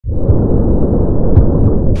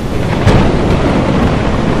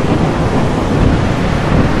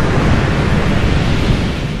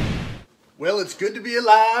It's good to be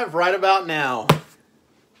alive right about now.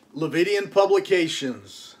 Lividian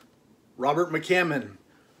Publications, Robert McCammon,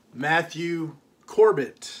 Matthew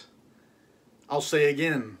Corbett. I'll say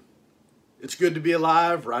again, it's good to be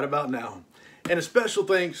alive right about now. And a special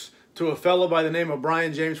thanks to a fellow by the name of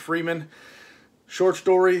Brian James Freeman. Short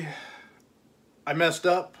story, I messed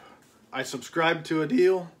up. I subscribed to a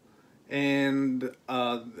deal, and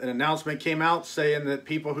an announcement came out saying that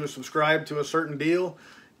people who subscribe to a certain deal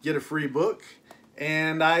get a free book.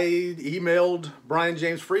 And I emailed Brian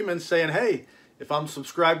James Freeman saying, hey, if I'm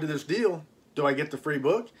subscribed to this deal, do I get the free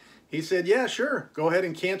book? He said, yeah, sure. Go ahead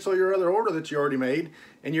and cancel your other order that you already made,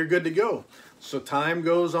 and you're good to go. So time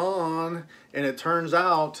goes on, and it turns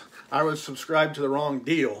out I was subscribed to the wrong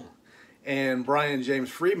deal. And Brian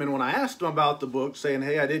James Freeman, when I asked him about the book, saying,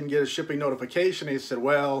 hey, I didn't get a shipping notification, he said,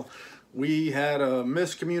 well, we had a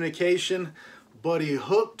miscommunication, but he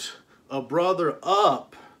hooked a brother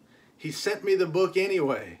up. He sent me the book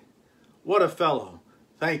anyway. What a fellow.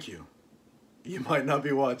 Thank you. You might not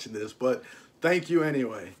be watching this, but thank you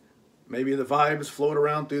anyway. Maybe the vibes float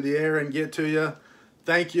around through the air and get to you.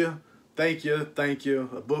 Thank you, thank you, thank you.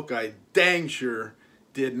 A book I dang sure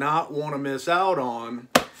did not want to miss out on,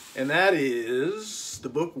 and that is the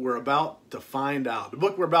book we're about to find out. The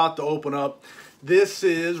book we're about to open up. This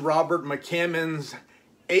is Robert McCammon's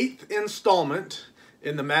 8th installment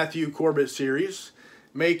in the Matthew Corbett series,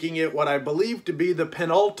 making it what I believe to be the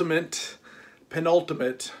penultimate,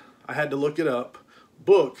 I had to look it up,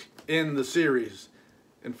 book in the series.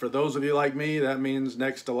 And for those of you like me, that means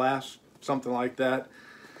next to last, something like that.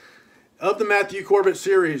 Of the Matthew Corbett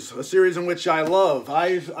series, a series in which I love.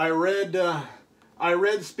 I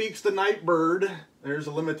read Speaks the Nightbird. There's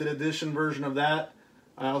a limited edition version of that.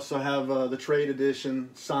 I also have the trade edition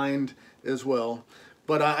signed as well.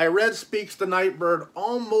 But I read Speaks the Nightbird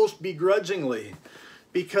almost begrudgingly,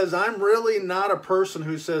 because I'm really not a person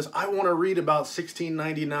who says, I want to read about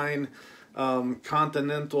 1699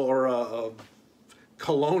 continental or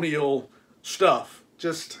colonial stuff.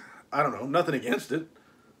 Just, I don't know, nothing against it.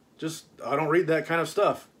 Just, I don't read that kind of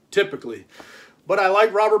stuff, typically. But I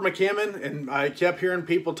like Robert McCammon, and I kept hearing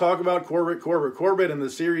people talk about Corbett, and the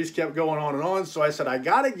series kept going on and on. So I said, I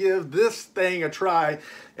got to give this thing a try.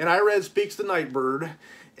 And I read Speaks the Nightbird,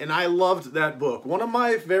 and I loved that book. One of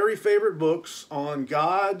my very favorite books on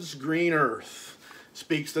God's green earth,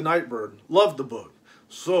 Speaks the Nightbird. Loved the book.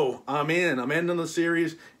 So I'm ending the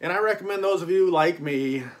series, and I recommend those of you like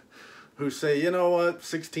me who say, you know what,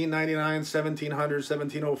 1699, 1700,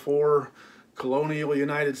 1704, colonial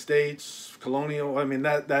United States, colonial, I mean,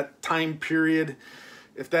 that time period,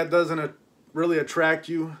 if that doesn't really attract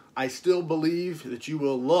you, I still believe that you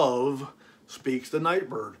will love Speaks the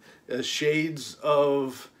Nightbird. As shades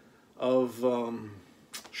of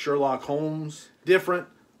Sherlock Holmes, different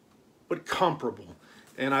but comparable,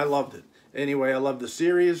 and I loved it. Anyway, I love the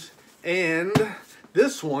series, and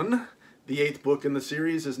this one, the 8th book in the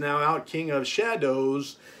series, is now out, King of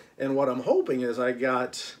Shadows, and what I'm hoping is I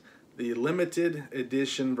got the limited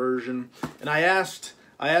edition version. And I asked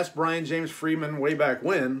Brian James Freeman way back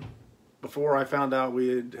when, before I found out we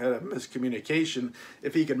had a miscommunication,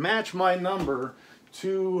 if he could match my number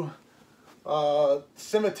to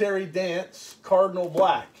Cemetery Dance Cardinal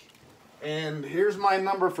Black. And here's my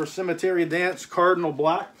number for Cemetery Dance Cardinal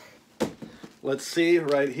Black. Let's see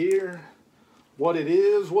right here what it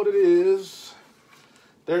is.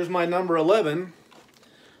 There's my number 11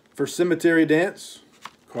 for Cemetery Dance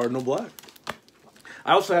Cardinal Black.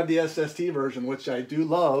 I also have the SST version, which I do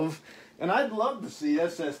love, and I'd love to see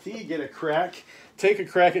SST take a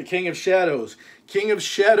crack at King of Shadows. King of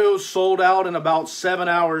Shadows sold out in about 7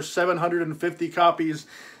 hours, 750 copies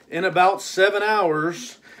in about 7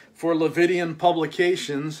 hours for Lividian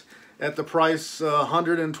Publications at the price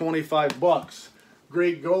 $125.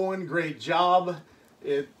 Great going, great job.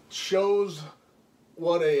 It shows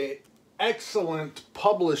what an excellent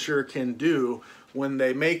publisher can do when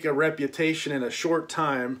they make a reputation in a short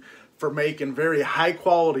time for making very high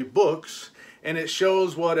quality books, and it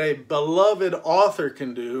shows what a beloved author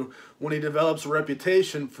can do when he develops a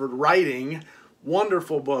reputation for writing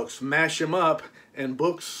wonderful books, mash them up, and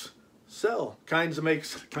books sell. Kind of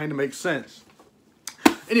makes sense.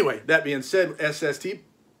 Anyway, that being said, SST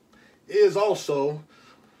is also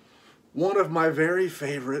one of my very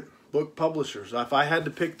favorite book publishers. If I had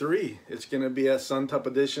to pick 3, it's going to be Suntup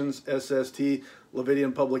Editions, SST,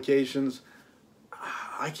 Lividian Publications.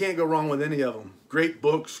 I can't go wrong with any of them. Great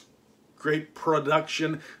books, great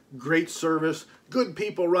production, great service, good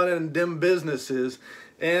people running them businesses,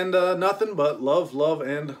 and nothing but love, love,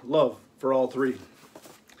 and love for all 3.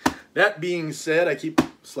 That being said, I keep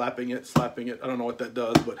slapping it. I don't know what that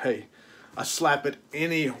does, but hey, I slap it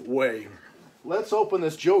anyway. Let's open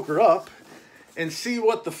this joker up and see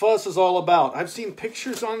what the fuss is all about. I've seen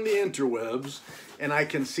pictures on the interwebs, and I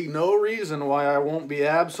can see no reason why I won't be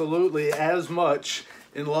absolutely as much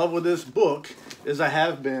in love with this book as I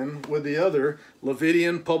have been with the other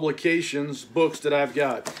Lividian publications books that I've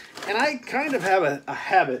got. And I kind of have a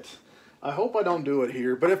habit, I hope I don't do it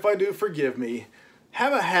here, but if I do, forgive me,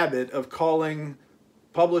 have a habit of calling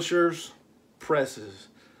publishers presses.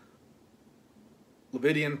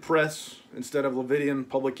 Lividian Press instead of Lividian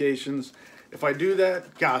Publications. If I do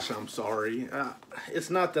that, gosh, I'm sorry. It's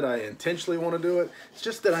not that I intentionally want to do it. It's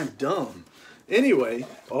just that I'm dumb. Anyway,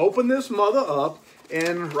 open this mother up,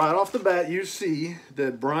 and right off the bat, you see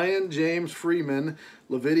that Brian James Freeman,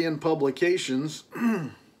 Lividian Publications,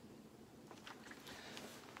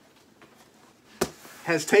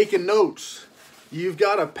 has taken notes. You've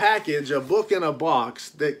got a package, a book in a box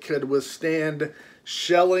that could withstand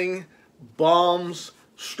shelling, bombs,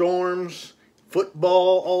 storms,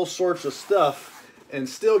 football, all sorts of stuff, and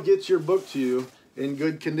still get your book to you in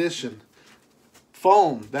good condition.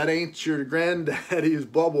 Foam, that ain't your granddaddy's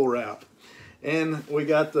bubble wrap. And we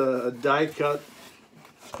got the die cut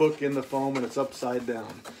book in the foam, and it's upside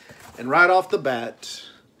down. And right off the bat,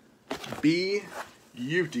 be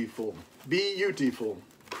beautiful. Be beautiful.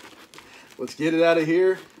 Let's get it out of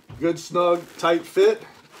here. Good, snug, tight fit.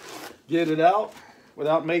 Get it out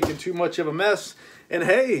without making too much of a mess. And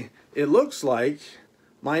hey, it looks like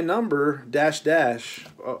my number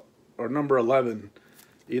or number 11.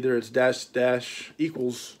 Either it's dash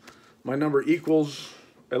equals, my number equals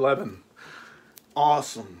 11.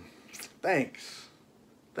 Awesome. Thanks.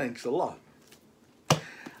 Thanks a lot.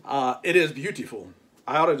 It is beautiful.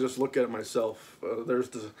 I ought to just look at it myself. There's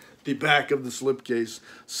the back of the slipcase.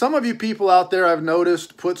 Some of you people out there, I've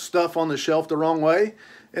noticed, put stuff on the shelf the wrong way.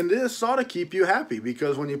 And this ought to keep you happy,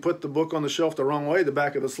 because when you put the book on the shelf the wrong way, the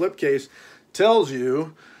back of the slipcase tells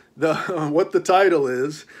you what the title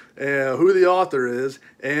is, who the author is,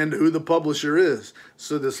 and who the publisher is.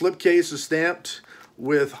 So the slipcase is stamped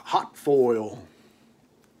with hot foil.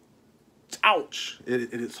 Ouch!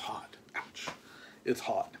 It is hot. Ouch! It's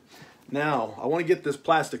hot. Now, I want to get this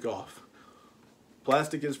plastic off.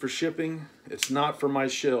 Plastic is for shipping. It's not for my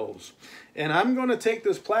shelves. And I'm going to take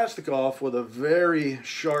this plastic off with a very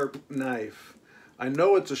sharp knife. I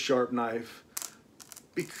know it's a sharp knife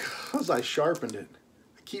because I sharpened it.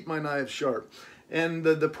 I keep my knives sharp. And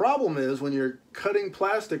the problem is, when you're cutting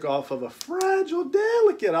plastic off of a fragile,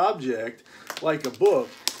 delicate object like a book,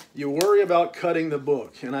 you worry about cutting the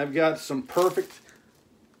book. And I've got some perfect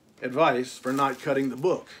advice for not cutting the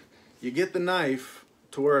book. You get the knife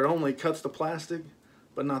to where it only cuts the plastic,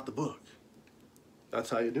 but not the book. That's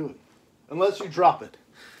how you do it. Unless you drop it.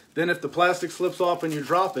 Then if the plastic slips off and you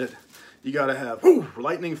drop it, you got to have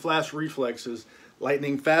lightning fast reflexes.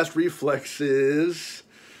 Lightning fast reflexes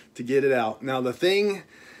to get it out. Now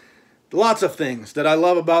lots of things that I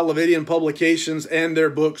love about Lividian Publications and their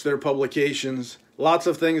books, their publications. Lots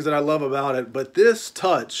of things that I love about it. But this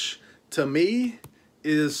touch, to me,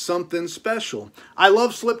 is something special. I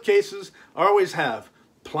love slipcases. I always have.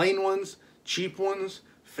 Plain ones, cheap ones,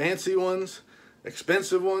 fancy ones,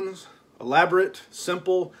 expensive ones, elaborate,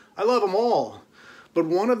 simple. I love them all. But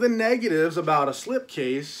one of the negatives about a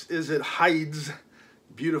slipcase is it hides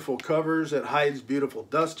beautiful covers. It hides beautiful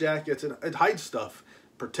dust jackets. It hides stuff.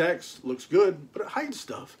 Protects, looks good, but it hides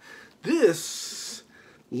stuff. This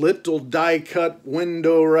little die cut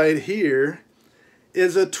window right here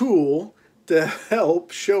is a tool to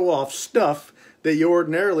help show off stuff that you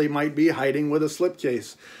ordinarily might be hiding with a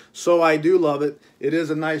slipcase. So I do love it. It is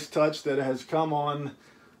a nice touch that has come on,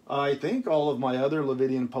 I think, all of my other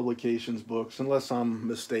Lividian Publications books, unless I'm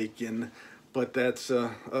mistaken. But that's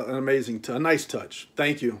an amazing, a nice touch.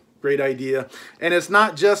 Thank you. Great idea. And it's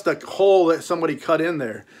not just a hole that somebody cut in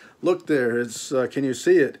there. Look there. It's can you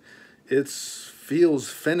see it? It feels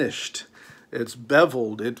finished. It's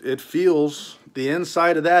beveled. It feels, the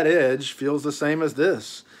inside of that edge feels the same as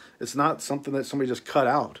this. It's not something that somebody just cut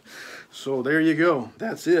out. So there you go.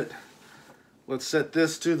 That's it. Let's set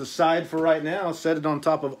this to the side for right now. Set it on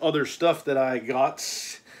top of other stuff that I got.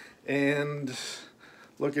 And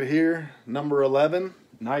look at here. Number 11.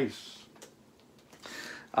 Nice.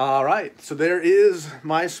 All right. So there is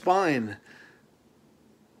my spine.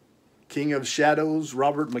 King of Shadows,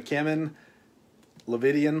 Robert McCammon,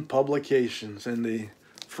 Lividian Publications, and the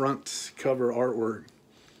front cover artwork.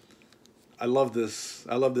 I love this.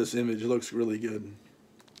 I love this image. It looks really good.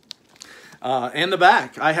 And the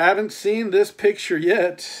back. I haven't seen this picture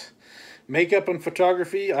yet. Makeup and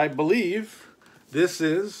photography, I believe. This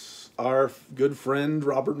is our good friend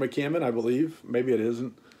Robert McCammon, I believe. Maybe it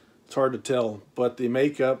isn't. It's hard to tell, but the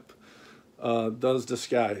makeup does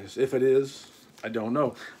disguise. If it is, I don't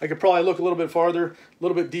know. I could probably look a little bit farther, a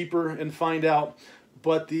little bit deeper, and find out.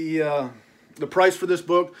 But the price for this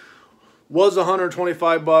book was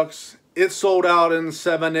 125 bucks. It sold out in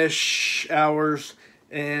 7-ish hours,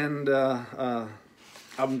 and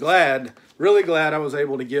I'm glad, really glad I was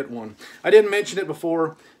able to get one. I didn't mention it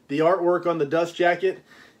before. The artwork on the dust jacket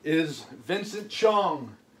is Vincent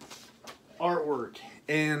Chong artwork,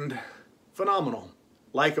 and phenomenal,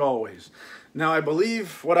 like always. Now, I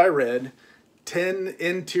believe what I read, 10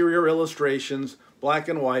 interior illustrations, black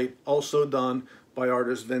and white, also done by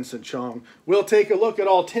artist Vincent Chong. We'll take a look at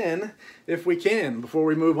all 10 if we can before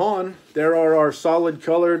we move on. There are our solid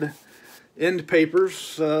colored end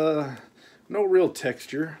papers. No real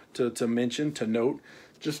texture to mention, to note.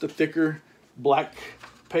 Just a thicker black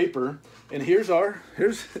paper. And here's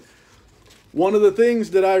one of the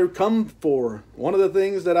things that I come for. One of the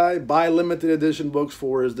things that I buy limited edition books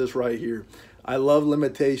for is this right here. I love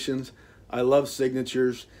limitations. I love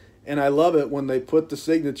signatures. And I love it when they put the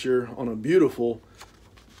signature on a beautiful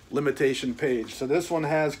limitation page. So this one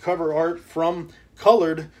has cover art from,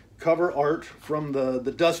 colored cover art from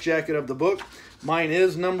the dust jacket of the book. Mine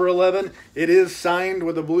is number 11. It is signed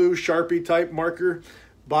with a blue Sharpie type marker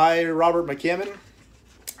by Robert McCammon.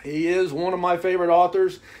 He is one of my favorite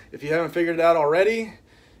authors. If you haven't figured it out already,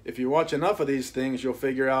 if you watch enough of these things, you'll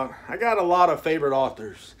figure out I got a lot of favorite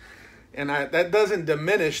authors. And that doesn't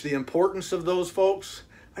diminish the importance of those folks.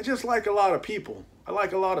 I just like a lot of people. I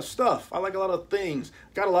like a lot of stuff. I like a lot of things.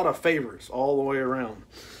 Got a lot of favorites all the way around.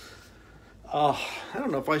 I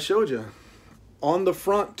don't know if I showed you. On the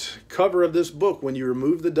front cover of this book, when you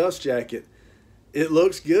remove the dust jacket, it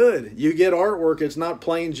looks good. You get artwork. It's not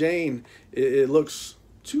plain Jane. It looks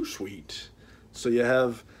too sweet. So you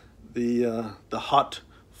have the hot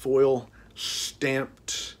foil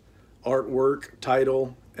stamped artwork,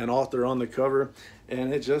 title, and author on the cover.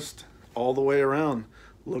 And it just, all the way around,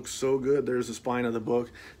 looks so good. There's the spine of the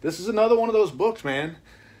book. This is another one of those books, man.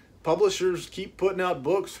 Publishers keep putting out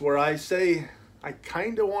books where I say I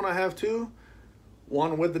kind of want to have two.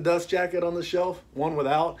 One with the dust jacket on the shelf, one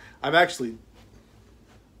without. I've actually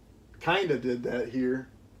kind of did that here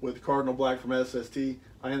with Cardinal Black from SST.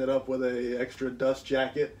 I ended up with a extra dust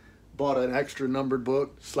jacket, bought an extra numbered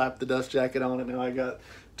book, slapped the dust jacket on it. Now I got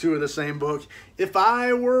two of the same book. If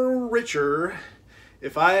I were richer,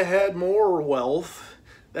 if I had more wealth,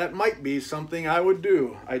 that might be something I would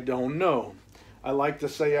do. I don't know. I like to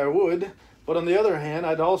say I would, but on the other hand,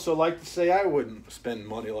 I'd also like to say I wouldn't spend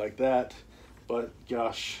money like that. But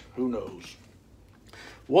gosh, who knows?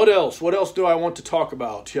 What else? What else do I want to talk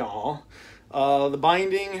about, y'all? The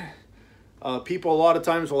binding. People a lot of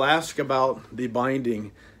times will ask about the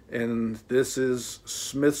binding, and this is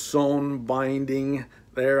Smithsonian binding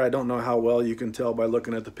there. I don't know how well you can tell by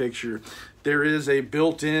looking at the picture. There is a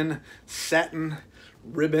built-in satin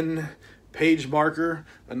ribbon page marker.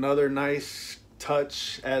 Another nice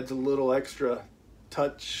touch, adds a little extra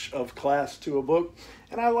touch of class to a book.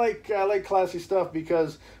 And I like classy stuff,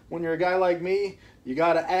 because when you're a guy like me, you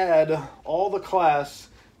got to add all the class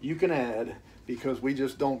you can add, because we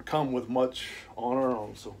just don't come with much on our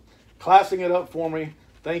own. So classing it up for me.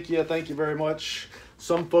 Thank you very much.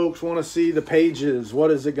 Some folks want to see the pages.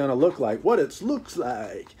 What is it going to look like? What it looks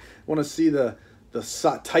like. Want to see the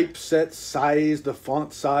typeset size, the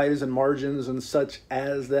font size and margins and such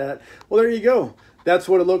as that. Well, there you go. That's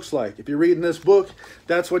what it looks like. If you're reading this book,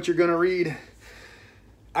 that's what you're going to read.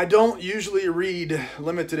 I don't usually read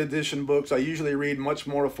limited edition books. I usually read much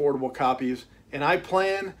more affordable copies. And I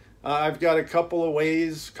plan, I've got a couple of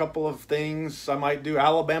ways, couple of things I might do.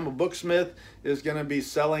 Alabama Booksmith is going to be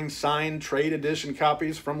selling signed trade edition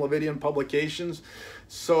copies from Lividian Publications.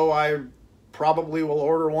 So I probably will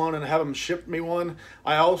order one and have them ship me one.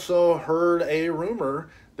 I also heard a rumor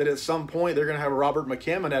that at some point they're going to have Robert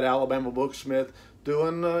McCammon at Alabama Booksmith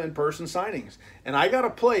doing in-person signings. And I got a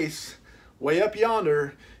place way up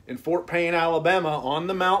yonder in Fort Payne, Alabama, on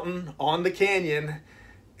the mountain, on the canyon,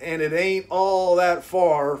 and it ain't all that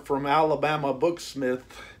far from Alabama Booksmith.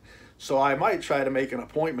 So I might try to make an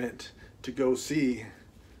appointment to go see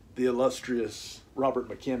the illustrious Robert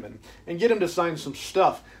McCammon and get him to sign some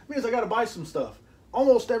stuff. It means I got to buy some stuff.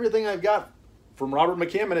 Almost everything I've got from Robert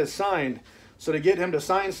McCammon is signed. So to get him to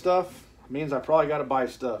sign stuff means I probably got to buy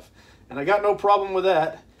stuff. And I got no problem with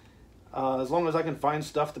that, as long as I can find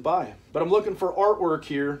stuff to buy. But I'm looking for artwork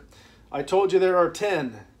here. I told you there are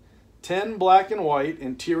 10 black and white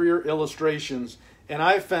interior illustrations. And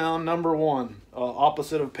I found number one,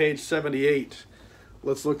 opposite of page 78.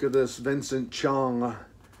 Let's look at this Vincent Chong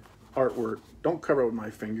artwork. Don't cover it with my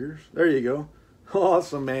fingers. There you go.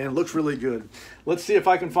 Awesome, man. Looks really good. Let's see if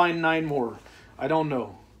I can find 9 more. I don't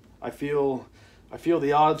know. I feel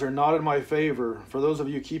the odds are not in my favor. For those of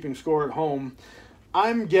you keeping score at home,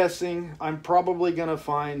 I'm guessing I'm probably going to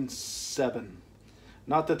find 7.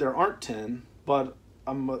 Not that there aren't 10, but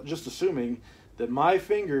I'm just assuming that my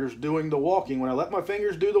fingers doing the walking, when I let my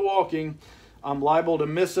fingers do the walking, I'm liable to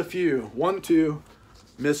miss a few. 1, 2,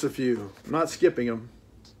 miss a few. I'm not skipping them,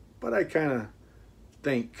 but I kind of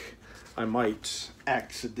think I might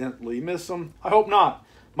accidentally miss them. I hope not.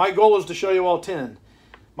 My goal is to show you all 10.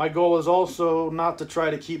 My goal is also not to try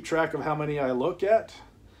to keep track of how many I look at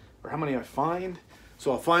or how many I find.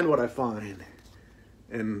 So I'll find what I find.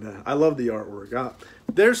 And I love the artwork.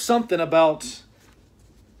 There's something about,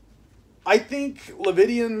 I think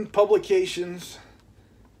Lividian publications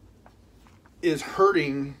is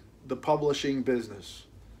hurting the publishing business.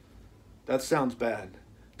 That sounds bad.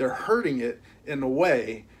 They're hurting it in a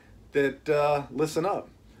way that, listen up,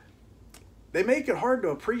 they make it hard to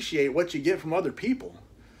appreciate what you get from other people.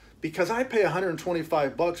 Because I pay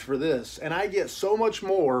 $125 for this, and I get so much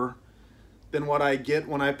more than what I get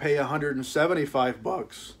when I pay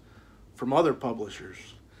 $175 from other publishers.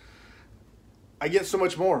 I get so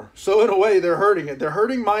much more. So in a way, they're hurting it. They're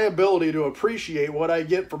hurting my ability to appreciate what I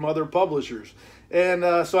get from other publishers. And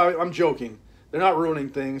so I'm joking. They're not ruining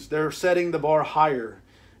things. They're setting the bar higher.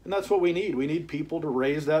 And that's what we need. We need people to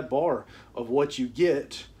raise that bar of what you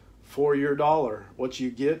get for your dollar, what you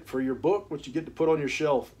get for your book, what you get to put on your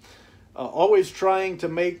shelf. Always trying to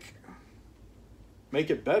make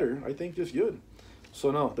it better, I think, is good. So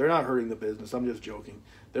no, they're not hurting the business. I'm just joking.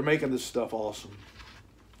 They're making this stuff awesome.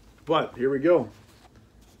 But here we go.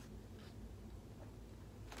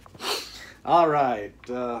 All right.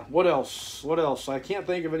 What else? What else? I can't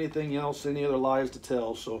think of anything else, any other lies to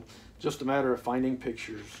tell. So just a matter of finding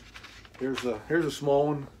pictures. Here's a small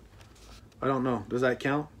one. I don't know. Does that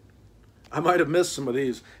count? I might have missed some of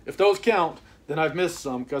these. If those count, then I've missed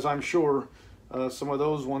some, because I'm sure some of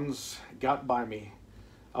those ones got by me.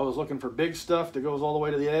 I was looking for big stuff that goes all the way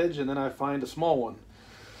to the edge, and then I find a small one.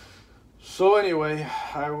 So anyway,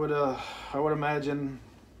 I would imagine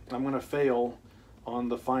I'm going to fail on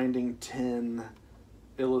the finding 10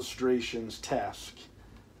 illustrations task.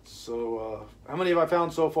 So how many have I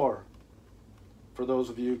found so far? For those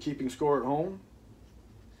of you keeping score at home.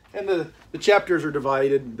 And the chapters are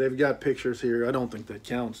divided. They've got pictures here. I don't think that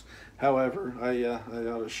counts. However, I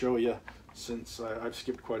ought to show you, since I've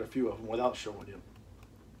skipped quite a few of them without showing you.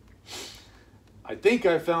 I think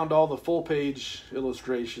I found all the full page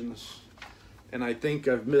illustrations, and I think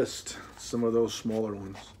I've missed some of those smaller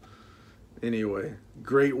ones. Anyway,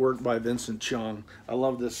 great work by Vincent Chong. I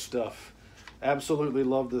love this stuff. Absolutely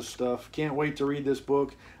love this stuff. Can't wait to read this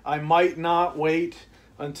book. I might not wait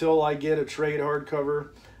until I get a trade hardcover.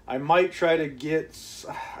 I might try to get,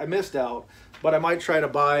 I missed out, but I might try to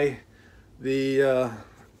buy the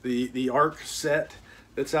ARC set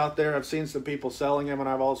that's out there. I've seen some people selling them, and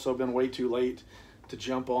I've also been way too late to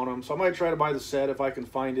jump on them. So I might try to buy the set if I can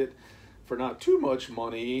find it for not too much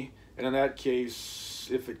money. And in that case,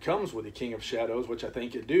 if it comes with the King of Shadows, which I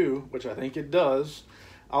think it does,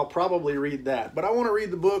 I'll probably read that. But I want to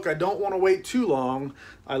read the book. I don't want to wait too long.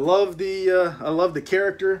 I love the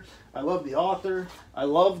character. I love the author. I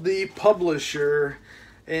love the publisher.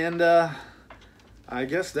 And I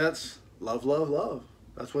guess that's love, love, love.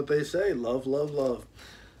 That's what they say. Love, love, love.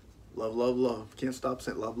 Love, love, love. Can't stop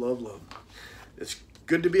saying love, love, love. It's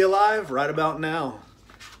good to be alive right about now.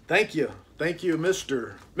 Thank you. Thank you,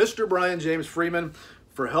 Mr. Brian James Freeman,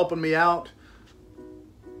 for helping me out.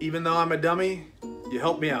 Even though I'm a dummy, you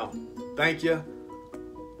helped me out. Thank you.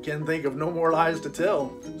 Can't think of no more lies to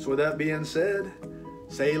tell. So with that being said,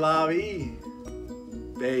 say la vie,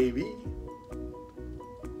 baby.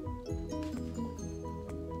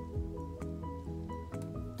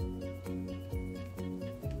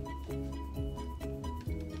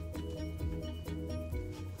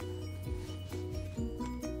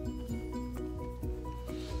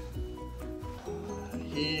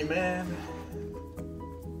 He-Man.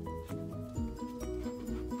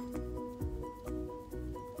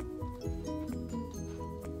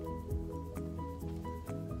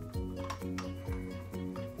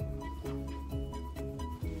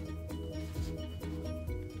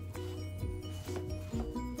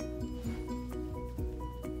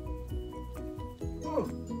 Oh.